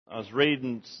I was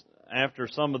reading after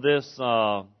some of this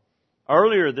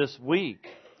earlier this week,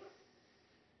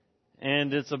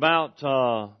 and it's about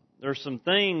there's some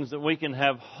things that we can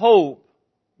have hope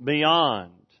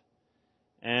beyond,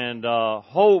 and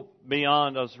hope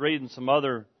beyond. I was reading some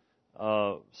other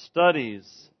studies.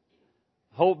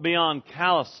 Hope beyond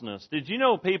callousness. Did you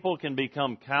know people can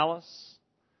become callous?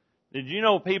 Did you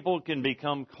know people can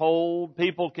become cold?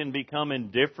 People can become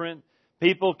indifferent.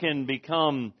 People can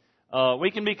become,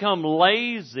 we can become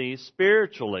lazy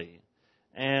spiritually.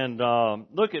 And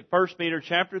look at 1 Peter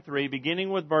chapter 3, beginning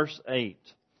with verse 8.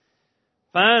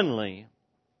 Finally,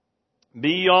 be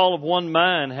ye all of one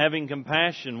mind, having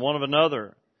compassion one of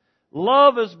another.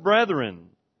 Love as brethren.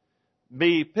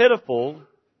 Be pitiful.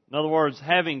 In other words,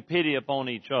 having pity upon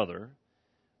each other.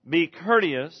 Be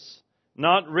courteous,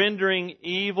 not rendering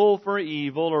evil for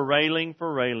evil or railing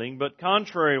for railing, but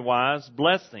contrariwise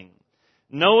blessing,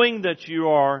 knowing that you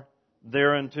are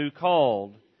thereunto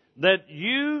called, that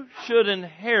you should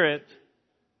inherit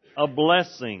a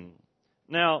blessing.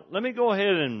 Now, let me go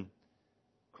ahead and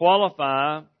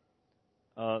qualify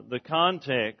the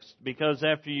context, because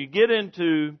after you get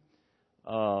into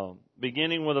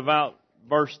beginning with about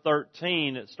verse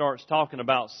 13, it starts talking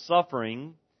about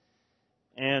suffering.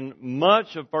 And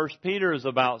much of 1 Peter is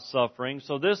about suffering.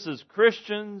 So this is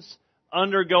Christians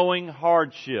undergoing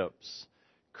hardships.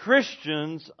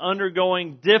 Christians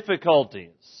undergoing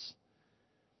difficulties.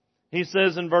 He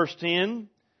says in verse 10,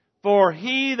 for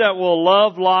he that will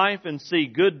love life and see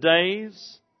good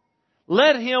days,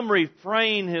 let him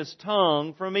refrain his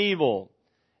tongue from evil,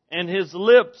 and his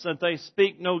lips that they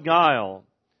speak no guile.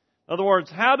 In other words,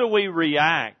 how do we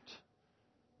react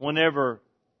whenever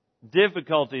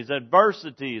difficulties,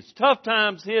 adversities, tough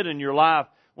times hit in your life,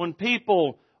 when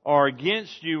people are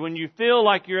against you, when you feel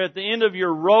like you're at the end of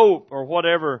your rope or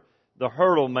whatever the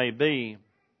hurdle may be?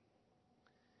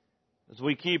 As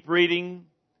we keep reading,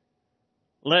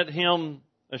 let him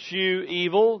eschew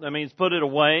evil, that means put it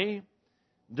away.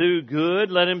 Do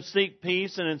good, let him seek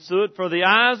peace and ensue it. For the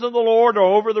eyes of the Lord are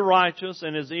over the righteous,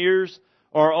 and his ears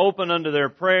are open unto their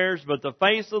prayers, but the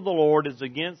face of the Lord is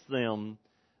against them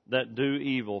that do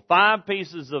evil. 5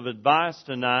 pieces of advice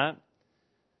tonight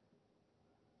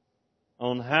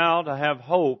on how to have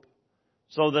hope,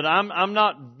 so that I'm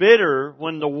not bitter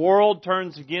when the world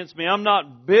turns against me. I'm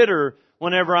not bitter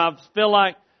whenever I feel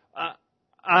like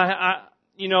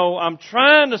I'm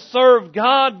trying to serve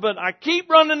God, but I keep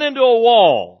running into a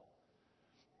wall.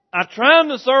 I'm trying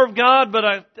to serve God, but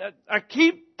I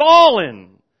keep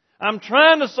falling. I'm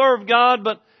trying to serve God,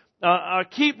 but I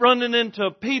keep running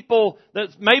into people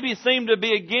that maybe seem to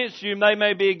be against you. They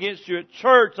may be against you at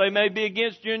church. They may be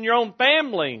against you in your own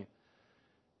family.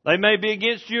 They may be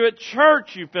against you at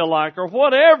church, you feel like, or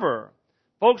whatever.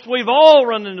 Folks, we've all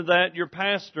run into that, your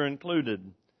pastor included.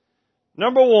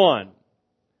 Number 1,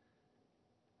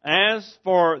 as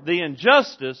for the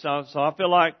injustice, so I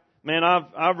feel like, man,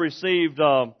 I've received,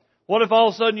 what if all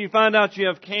of a sudden you find out you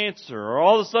have cancer, or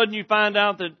all of a sudden you find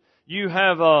out that you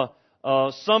have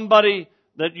somebody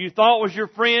that you thought was your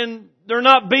friend, they're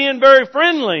not being very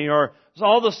friendly, or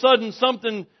all of a sudden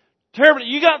something terrible.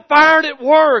 You got fired at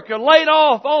work or laid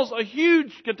off. Also a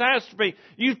huge catastrophe.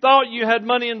 You thought you had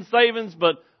money in savings,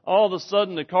 but all of a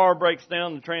sudden the car breaks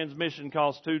down. The transmission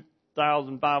costs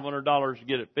 $2,500 to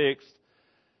get it fixed.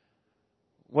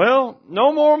 Well,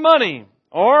 no more money.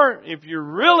 Or if you're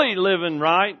really living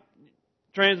right,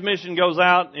 transmission goes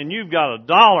out and you've got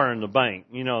 $1 in the bank.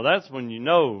 That's when you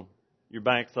know your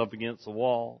back's up against the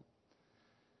wall.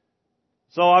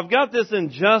 So I've got this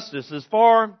injustice. As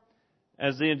far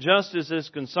as the injustice is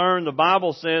concerned, the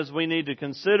Bible says we need to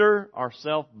consider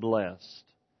ourselves blessed.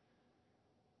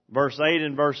 Verse 8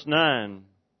 and verse 9.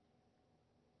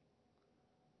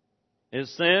 It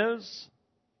says,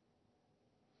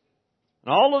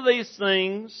 and all of these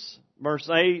things, verse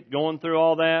 8, going through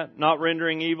all that, not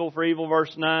rendering evil for evil,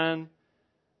 verse 9,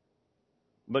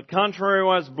 but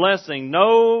contrariwise blessing,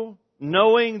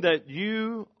 knowing that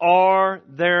you are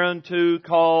thereunto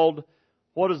called.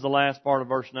 What does the last part of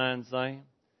verse 9 say?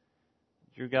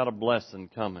 You've got a blessing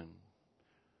coming.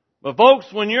 But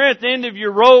folks, when you're at the end of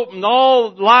your rope and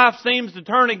all life seems to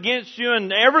turn against you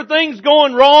and everything's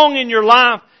going wrong in your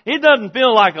life, it doesn't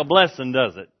feel like a blessing,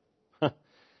 does it?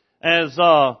 As,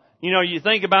 you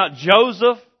think about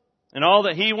Joseph and all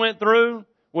that he went through,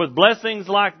 with blessings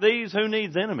like these, who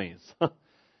needs enemies?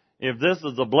 If this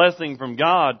is a blessing from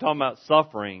God, talking about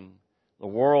suffering, the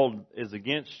world is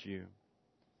against you.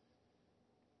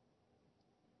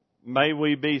 May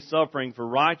we be suffering for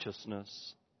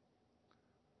righteousness.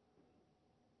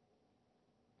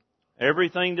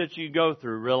 Everything that you go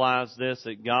through, realize this,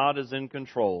 that God is in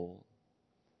control.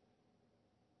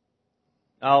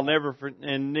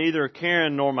 and neither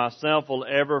Karen nor myself will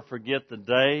ever forget the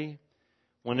day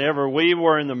whenever we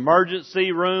were in the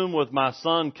emergency room with my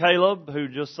son Caleb, who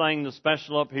just sang the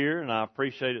special up here, and I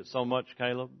appreciate it so much,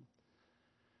 Caleb.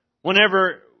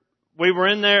 Whenever we were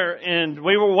in there and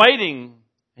we were waiting,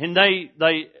 and they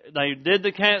did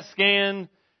the CAT scan,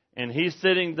 and he's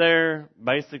sitting there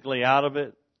basically out of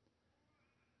it.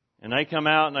 And they come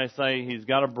out and they say he's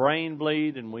got a brain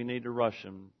bleed and we need to rush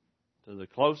him to the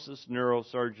closest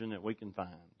neurosurgeon that we can find.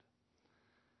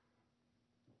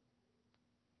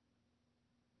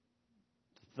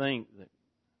 To think that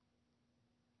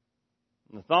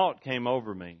the thought came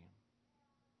over me,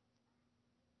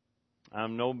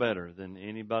 I'm no better than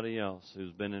anybody else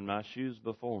who's been in my shoes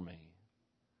before me.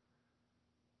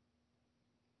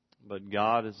 But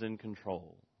God is in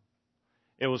control.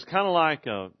 It was kind of like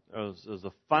it was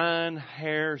a fine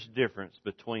hair's difference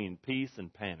between peace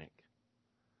and panic.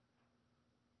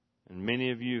 And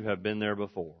many of you have been there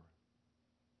before.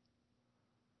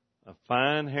 A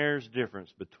fine hair's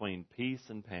difference between peace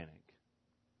and panic.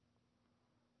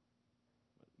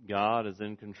 God is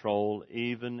in control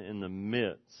even in the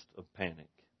midst of panic.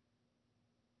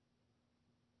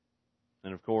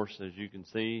 And of course, as you can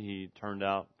see, he turned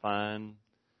out fine.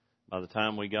 By the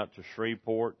time we got to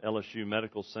Shreveport, LSU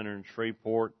Medical Center in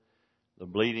Shreveport, the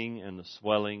bleeding and the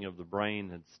swelling of the brain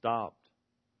had stopped.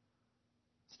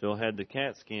 Still had the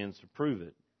CAT scans to prove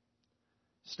it.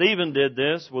 Stephen did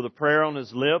this with a prayer on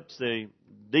his lips, the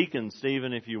deacon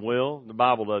Stephen, if you will. The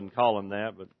Bible doesn't call him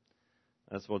that, but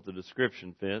that's what the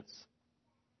description fits.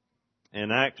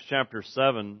 In Acts chapter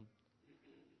 7,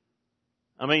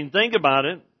 think about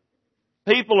it.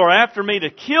 People are after me to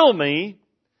kill me.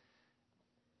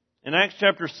 In Acts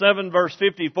chapter 7, verse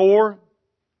 54,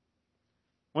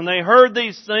 when they heard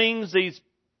these things,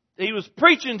 he was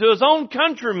preaching to his own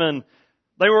countrymen.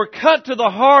 They were cut to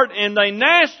the heart and they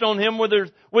gnashed on him with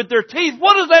their teeth.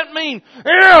 What does that mean?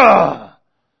 Yeah!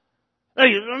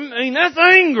 That's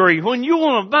angry when you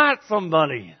want to bite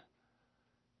somebody.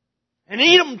 And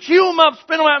eat them, chew them up,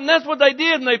 spit them out. And that's what they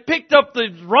did. And they picked up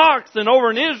these rocks, and over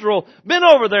in Israel, been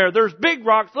over there's big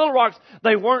rocks, little rocks.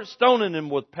 They weren't stoning them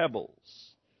with pebbles.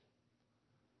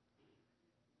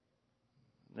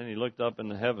 Then he looked up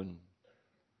into heaven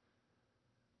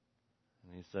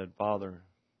and he said, Father,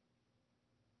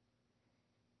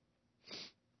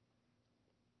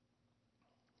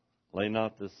 lay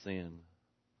not this sin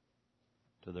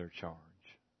to their charge.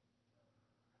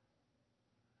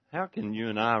 How can you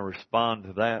and I respond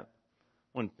to that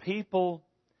when people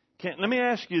can't? Let me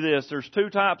ask you this. There's two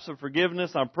types of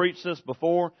forgiveness. I've preached this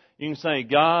before. You can say,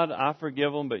 God, I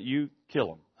forgive them, but you kill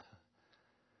them.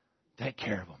 Take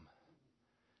care of them.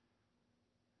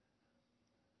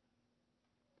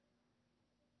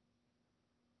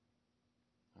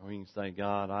 Or you can say,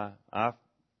 God, I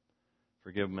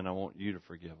forgive them and I want you to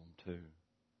forgive them too.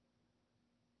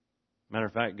 Matter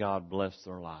of fact, God bless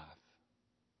their life.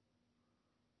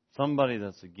 Somebody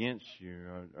that's against you,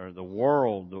 or the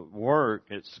world, the work,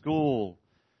 at school,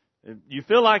 you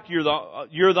feel like you're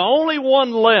the only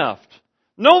one left.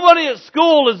 Nobody at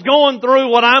school is going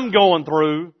through what I'm going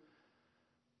through.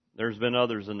 There's been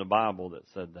others in the Bible that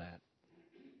said that.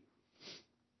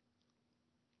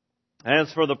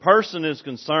 As for the person is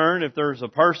concerned, if there's a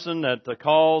person that the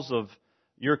cause of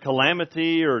your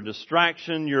calamity or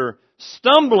distraction, you're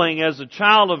stumbling as a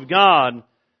child of God,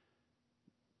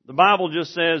 the Bible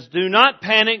just says, do not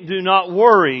panic, do not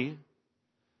worry.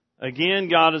 Again,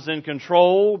 God is in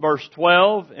control. Verse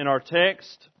 12 in our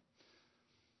text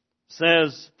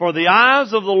says, for the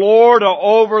eyes of the Lord are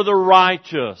over the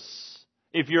righteous.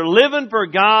 If you're living for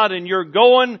God and you're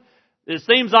going, it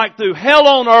seems like through hell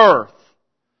on earth.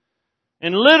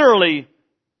 And literally,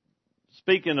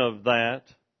 speaking of that,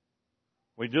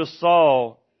 we just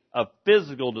saw a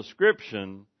physical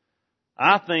description.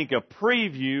 I think a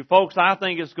preview. Folks, I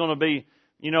think it's going to be,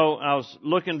 I was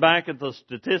looking back at the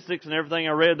statistics and everything.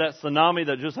 I read that tsunami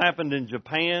that just happened in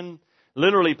Japan.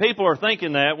 Literally, people are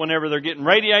thinking that whenever they're getting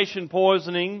radiation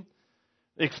poisoning,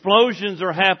 explosions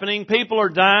are happening, people are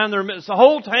dying, the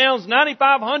whole town's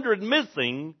 9,500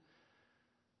 missing.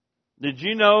 Did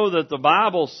you know that the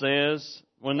Bible says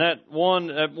when that one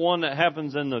that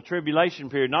happens in the tribulation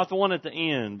period, not the one at the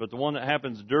end, but the one that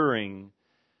happens during,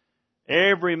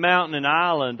 every mountain and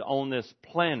island on this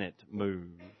planet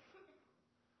move.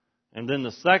 And then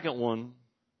the second one,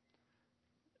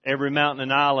 every mountain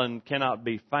and island cannot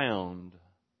be found.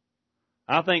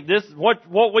 I think this,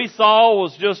 what we saw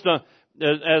was just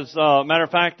as a matter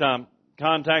of fact, I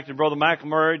contacted Brother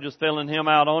McElmurray, just filling him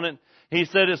out on it. He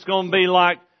said it's going to be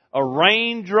like a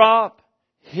raindrop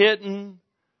hitting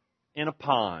in a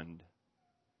pond.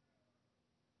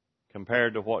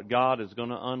 compared to what God is going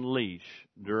to unleash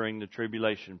during the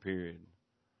tribulation period.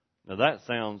 Now that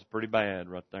sounds pretty bad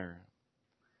right there.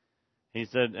 He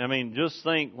said, just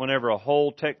think whenever a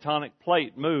whole tectonic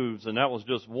plate moves, and that was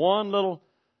just one little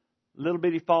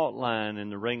bitty fault line in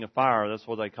the Ring of Fire. That's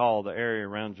what they call the area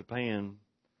around Japan.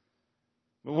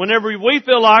 But whenever we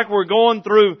feel like we're going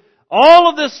through all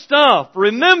of this stuff,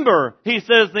 remember, he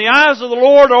says, the eyes of the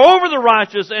Lord are over the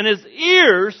righteous and His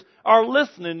ears are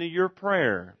listening to your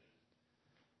prayer.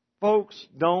 Folks,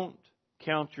 don't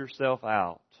count yourself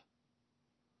out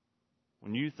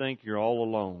when you think you're all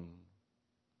alone.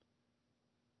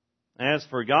 As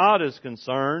for God is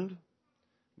concerned,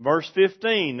 verse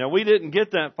 15. Now we didn't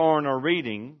get that far in our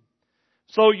reading.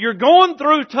 So you're going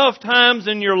through tough times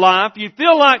in your life. You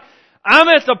feel like, I'm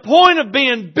at the point of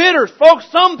being bitter. Folks,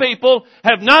 some people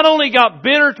have not only got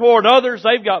bitter toward others,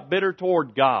 they've got bitter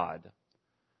toward God.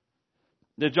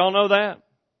 Did y'all know that?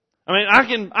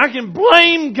 I can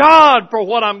blame God for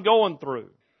what I'm going through.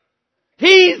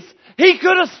 He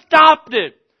could have stopped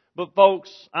it. But folks,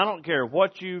 I don't care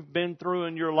what you've been through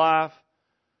in your life.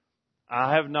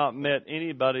 I have not met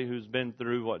anybody who's been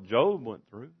through what Job went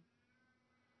through.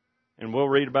 And we'll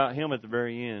read about him at the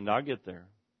very end. I'll get there.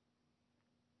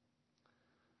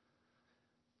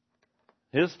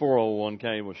 His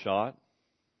 401k was shot.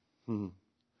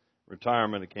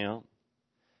 Retirement account.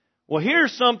 Well,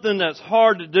 here's something that's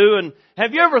hard to do. And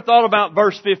have you ever thought about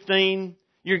verse 15?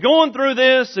 You're going through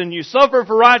this and you suffer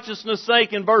for righteousness'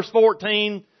 sake in verse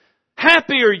 14.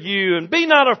 Happy are you, and be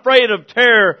not afraid of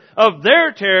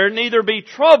their terror, neither be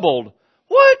troubled.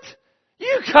 What?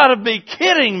 You gotta be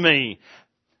kidding me.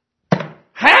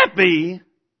 Happy?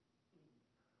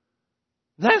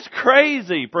 That's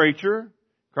crazy, preacher.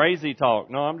 Crazy talk.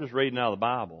 No, I'm just reading out of the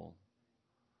Bible.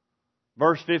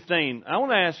 Verse 15. I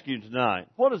want to ask you tonight,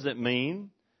 what does it mean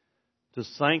to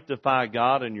sanctify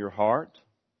God in your heart?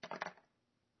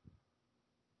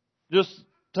 Just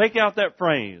take out that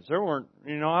phrase. There weren't,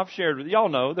 I've shared with you. Y'all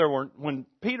know there weren't, when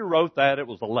Peter wrote that, it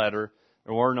was a letter.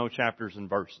 There were no chapters and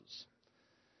verses.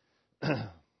 I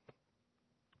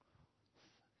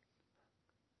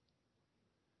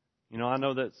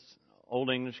know that's Old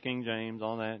English, King James,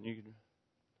 all that. You can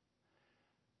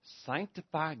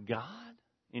sanctify God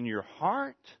in your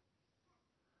heart?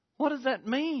 What does that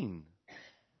mean?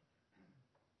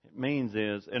 It means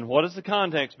and what is the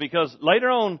context? Because later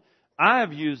on, I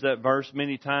have used that verse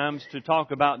many times to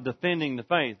talk about defending the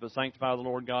faith. But sanctify the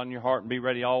Lord God in your heart and be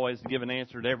ready always to give an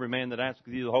answer to every man that asketh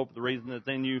you the hope of the reason that's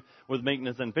in you with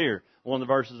meekness and fear. One of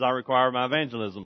the verses I require of my evangelism.